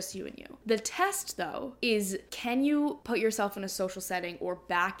it's just you and you. The test, though, is can you put yourself in a social setting or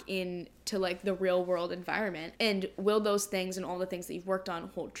back into like the real world environment, and will those things and all the things that you've worked on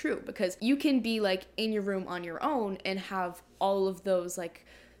hold true? Because you can be like in your room on your own and have all of those like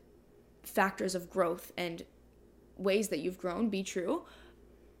factors of growth and ways that you've grown be true,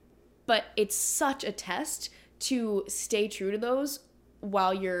 but it's such a test to stay true to those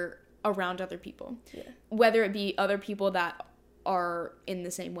while you're around other people. Yeah. Whether it be other people that are in the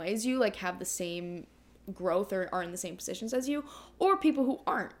same way as you, like have the same growth or are in the same positions as you, or people who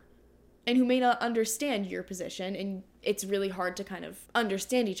aren't and who may not understand your position, and it's really hard to kind of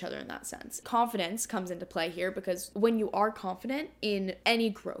understand each other in that sense. Confidence comes into play here because when you are confident in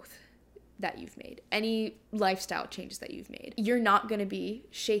any growth that you've made, any lifestyle changes that you've made, you're not going to be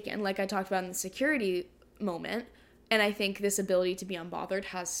shaken, like I talked about in the security moment. And I think this ability to be unbothered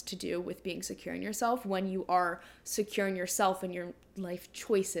has to do with being secure in yourself. When you are secure in yourself and your life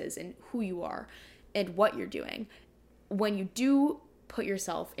choices and who you are and what you're doing, when you do put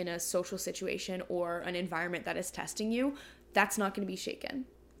yourself in a social situation or an environment that is testing you, that's not going to be shaken.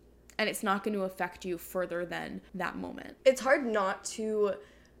 And it's not going to affect you further than that moment. It's hard not to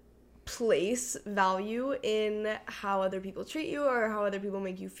place value in how other people treat you or how other people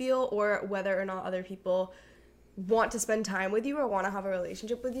make you feel, or whether or not other people want to spend time with you or want to have a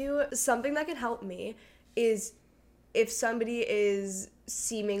relationship with you. Something that can help me is if somebody is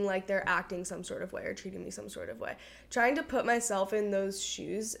seeming like they're acting some sort of way or treating me some sort of way, trying to put myself in those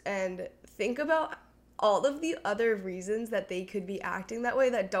shoes and think about all of the other reasons that they could be acting that way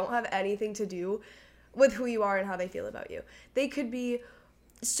that don't have anything to do with who you are and how they feel about you. They could be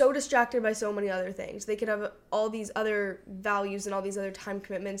so distracted by so many other things. They could have all these other values and all these other time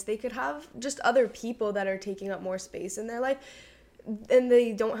commitments. They could have just other people that are taking up more space in their life and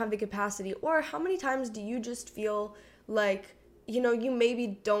they don't have the capacity. Or how many times do you just feel like, you know, you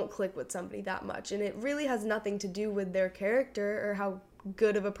maybe don't click with somebody that much and it really has nothing to do with their character or how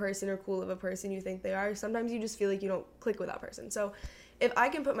good of a person or cool of a person you think they are. Sometimes you just feel like you don't click with that person. So if I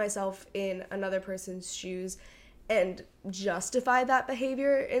can put myself in another person's shoes and justify that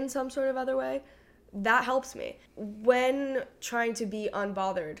behavior in some sort of other way, that helps me. When trying to be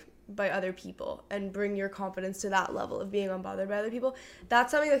unbothered by other people and bring your confidence to that level of being unbothered by other people,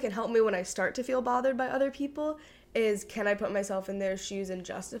 that's something that can help me when I start to feel bothered by other people, is can I put myself in their shoes and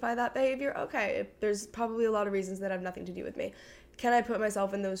justify that behavior? Okay, there's probably a lot of reasons that have nothing to do with me. Can I put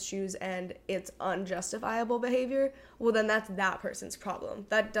myself in those shoes and it's unjustifiable behavior? Well, then that's that person's problem.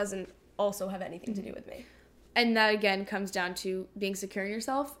 That doesn't also have anything to do with me. And that, again, comes down to being secure in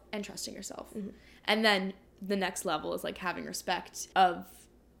yourself and trusting yourself. And then the next level is, like, having respect of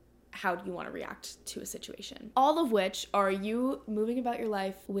how do you want to react to a situation. All of which are you moving about your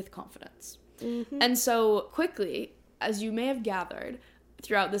life with confidence. And so, quickly, as you may have gathered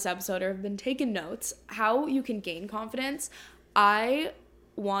throughout this episode or have been taking notes, how you can gain confidence, I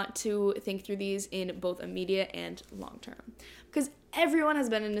want to think through these in both immediate and long term. Because everyone has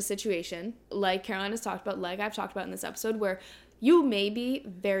been in a situation, like Caroline has talked about, like I've talked about in this episode, where you may be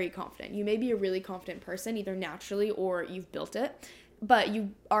very confident. You may be a really confident person, either naturally or you've built it, but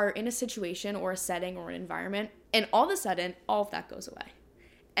you are in a situation or a setting or an environment, and all of a sudden, all of that goes away.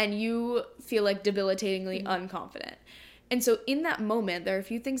 And you feel like debilitatingly unconfident. And so in that moment, there are a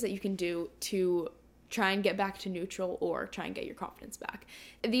few things that you can do to try and get back to neutral or try and get your confidence back.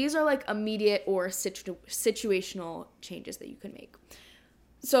 These are like immediate or situational changes that you can make.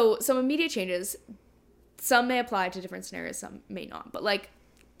 So some immediate changes, some may apply to different scenarios, some may not, but like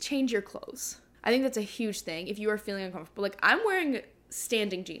change your clothes. I think that's a huge thing if you are feeling uncomfortable. Like I'm wearing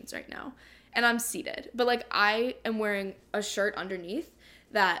standing jeans right now and I'm seated, but like I am wearing a shirt underneath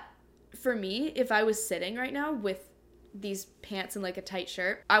that for me, if I was sitting right now with these pants and like a tight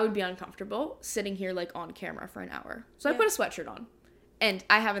shirt, I would be uncomfortable sitting here like on camera for an hour. So I put a sweatshirt on and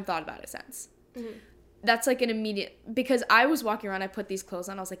I haven't thought about it since. That's like an immediate, because I was walking around, I put these clothes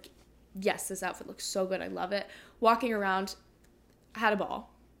on, I was like, yes, this outfit looks so good, I love it. Walking around, had a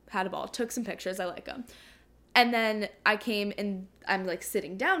ball, took some pictures, I like them. And then I came and I'm like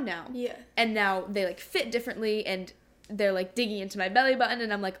sitting down now. Yeah. And now they like fit differently and they're like digging into my belly button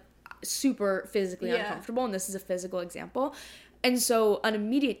and I'm like super physically uncomfortable, and this is a physical example. And so an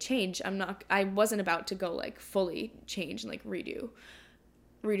immediate change, I wasn't about to go like fully change and like redo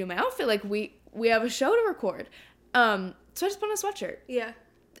my outfit. Like we have a show to record. So I just put on a sweatshirt. Yeah.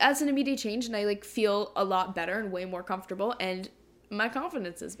 That's an immediate change, and I like feel a lot better and way more comfortable, and my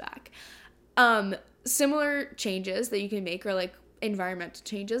confidence is back. Similar changes that you can make are like environmental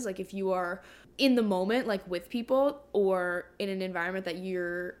changes. Like if you are in the moment, like with people or in an environment that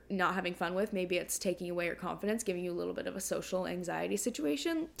you're not having fun with, maybe it's taking away your confidence, giving you a little bit of a social anxiety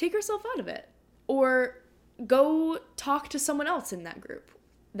situation, take yourself out of it. Or go talk to someone else in that group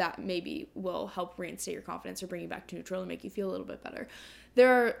that maybe will help reinstate your confidence or bring you back to neutral and make you feel a little bit better.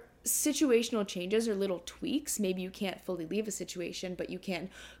 There are situational changes or little tweaks. Maybe you can't fully leave a situation, but you can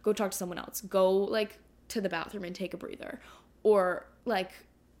go talk to someone else. Go like to the bathroom and take a breather, or like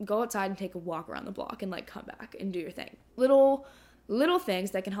go outside and take a walk around the block and like come back and do your thing. Little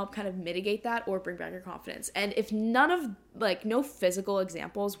things that can help kind of mitigate that or bring back your confidence. And if none of like no physical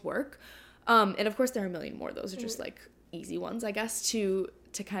examples work, and of course there are a million more, those are just like easy ones, I guess, to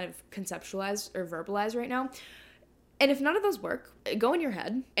kind of conceptualize or verbalize right now. And if none of those work, go in your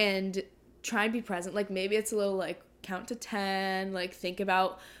head and try and be present. Like maybe it's a little like count to 10, like think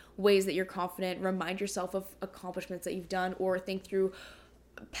about ways that you're confident, remind yourself of accomplishments that you've done, or think through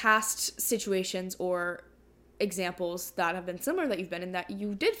past situations or examples that have been similar that you've been in that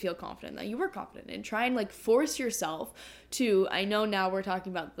you did feel confident, that you were confident in. Try and like force yourself to, I know now we're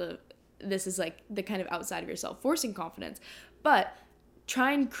talking about this is like the kind of outside of yourself, forcing confidence, but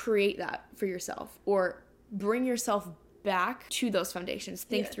try and create that for yourself or bring yourself back to those foundations.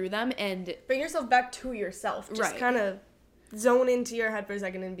 Think through them and bring yourself back to yourself. Just kind of zone into your head for a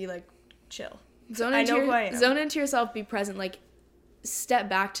second and be like, chill. Zone into yourself, be present, like step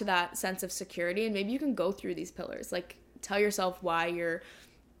back to that sense of security, and maybe you can go through these pillars. Like tell yourself why you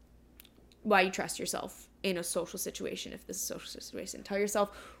trust yourself in a social situation, if this is a social situation. Tell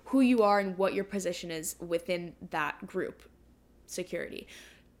yourself who you are and what your position is within that group. Security.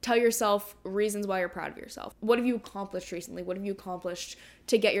 Tell yourself reasons why you're proud of yourself. What have you accomplished recently? What have you accomplished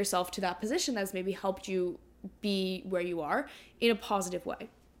to get yourself to that position that's maybe helped you be where you are in a positive way?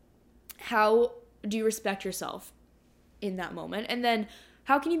 How do you respect yourself in that moment? And then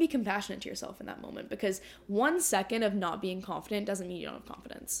how can you be compassionate to yourself in that moment? Because 1 second of not being confident doesn't mean you don't have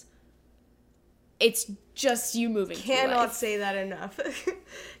confidence. It's just you moving through life. Cannot say that enough.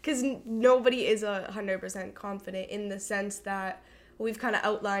 Because nobody is 100% confident in the sense that we've kind of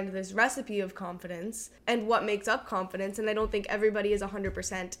outlined this recipe of confidence and what makes up confidence, and I don't think everybody is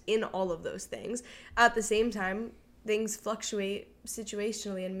 100% in all of those things. At the same time, things fluctuate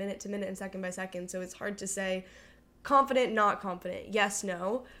situationally and minute to minute and second by second, so it's hard to say confident, not confident, yes,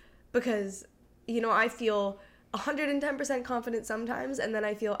 no, because, I feel 110% confident sometimes, and then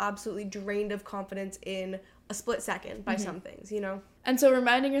I feel absolutely drained of confidence in a split second by some things, And so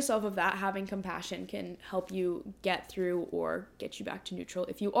reminding yourself of that, having compassion, can help you get through or get you back to neutral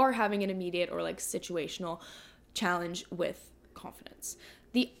if you are having an immediate or like situational challenge with confidence.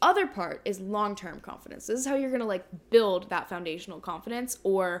 The other part is long-term confidence. This is how you're going to like build that foundational confidence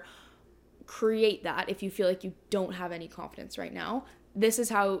or create that if you feel like you don't have any confidence right now. This is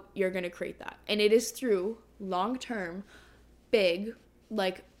how you're going to create that. And it is through long-term, big,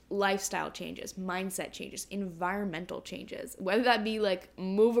 like lifestyle changes, mindset changes, environmental changes, whether that be like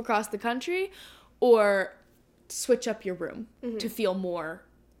move across the country or switch up your room to feel more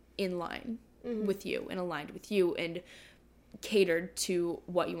in line with you and aligned with you and catered to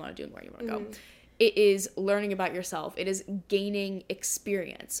what you want to do and where you want to go. It is learning about yourself. It is gaining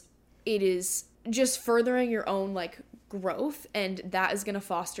experience. It is just furthering your own like growth, and that is going to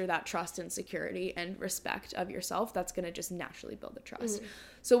foster that trust and security and respect of yourself. That's going to just naturally build the trust.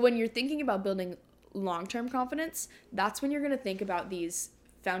 So when you're thinking about building long-term confidence, that's when you're going to think about these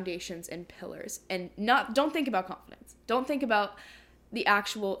foundations and pillars, and don't think about confidence. Don't think about the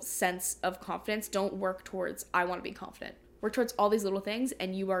actual sense of confidence. Don't work towards, I want to be confident. Work towards all these little things,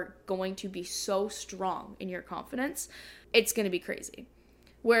 and you are going to be so strong in your confidence. It's going to be crazy.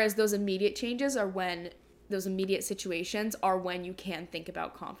 Whereas those immediate changes are when those immediate situations are when you can think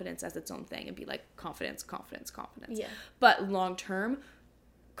about confidence as its own thing and be like confidence. Yeah. But long term,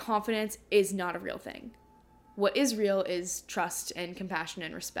 confidence is not a real thing. What is real is trust and compassion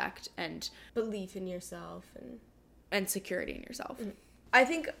and respect and belief in yourself and security in yourself. I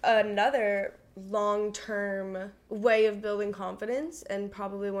think another long-term way of building confidence, and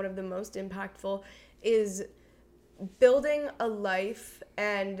probably one of the most impactful, is building a life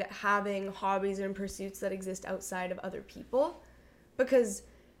and having hobbies and pursuits that exist outside of other people. Because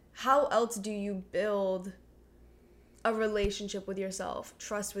how else do you build a relationship with yourself,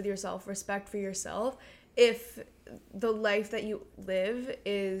 trust with yourself, respect for yourself, if the life that you live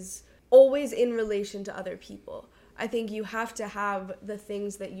is always in relation to other people. I think you have to have the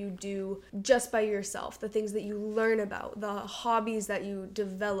things that you do just by yourself, the things that you learn about, the hobbies that you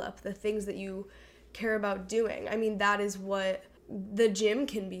develop, the things that you care about doing. I mean, that is what the gym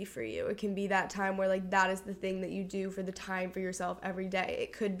can be for you. It can be that time where like that is the thing that you do for the time for yourself every day.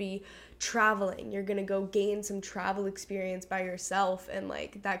 It could be traveling. You're gonna go gain some travel experience by yourself, and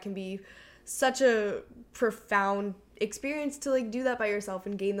like that can be such a profound experience to like do that by yourself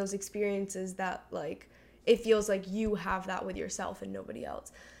and gain those experiences that like it feels like you have that with yourself and nobody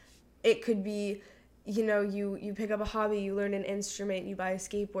else. It could be, you know, you pick up a hobby, you learn an instrument, you buy a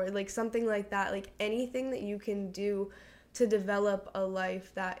skateboard, like something like that. Like anything that you can do to develop a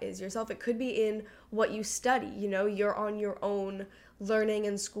life that is yourself. It could be in what you study, you know, you're on your own learning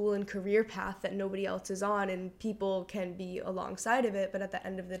and school and career path that nobody else is on, and people can be alongside of it, but at the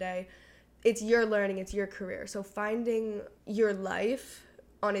end of the day, it's your learning, it's your career. So finding your life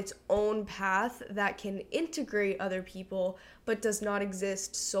on its own path that can integrate other people but does not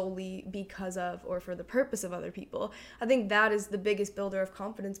exist solely because of or for the purpose of other people. I think that is the biggest builder of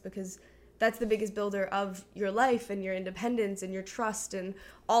confidence, because that's the biggest builder of your life and your independence and your trust and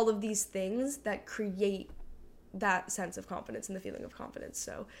all of these things that create that sense of confidence and the feeling of confidence.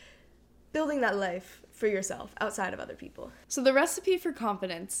 So building that life for yourself outside of other people. So the recipe for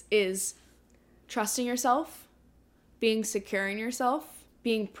confidence is trusting yourself, being secure in yourself,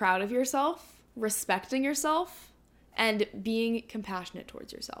 being proud of yourself, respecting yourself, and being compassionate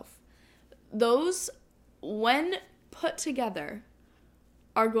towards yourself. Those, when put together,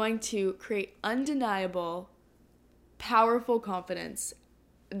 are going to create undeniable, powerful confidence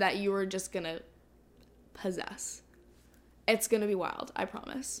that you are just going to possess. It's going to be wild, I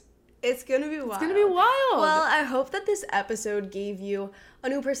promise. It's going to be wild. It's going to be wild. Well, I hope that this episode gave you a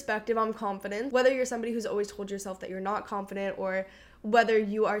new perspective on confidence. Whether you're somebody who's always told yourself that you're not confident, or whether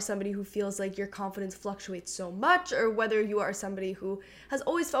you are somebody who feels like your confidence fluctuates so much, or whether you are somebody who has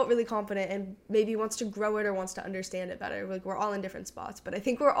always felt really confident and maybe wants to grow it or wants to understand it better. Like, we're all in different spots, but I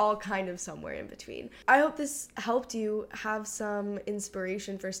think we're all kind of somewhere in between. I hope this helped you have some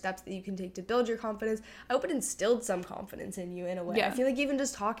inspiration for steps that you can take to build your confidence. I hope it instilled some confidence in you in a way. Yeah. I feel like even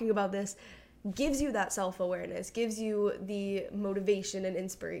just talking about this gives you that self-awareness, gives you the motivation and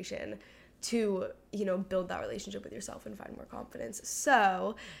inspiration to, you know, build that relationship with yourself and find more confidence.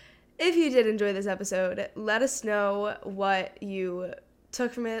 So if you did enjoy this episode, let us know what you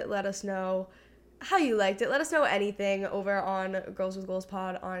took from it. Let us know how you liked it. Let us know anything over on Girls with Goals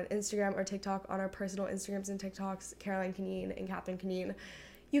Pod on Instagram or TikTok, on our personal Instagrams and TikToks, Caroline Canine and Catherine Canine.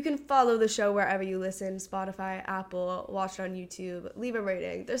 You can follow the show wherever you listen, Spotify, Apple, watch it on YouTube, leave a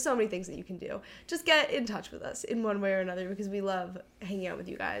rating. There's so many things that you can do. Just get in touch with us in one way or another, because we love hanging out with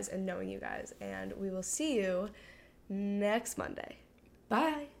you guys and knowing you guys. And we will see you next Monday.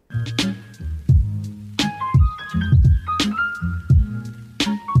 Bye.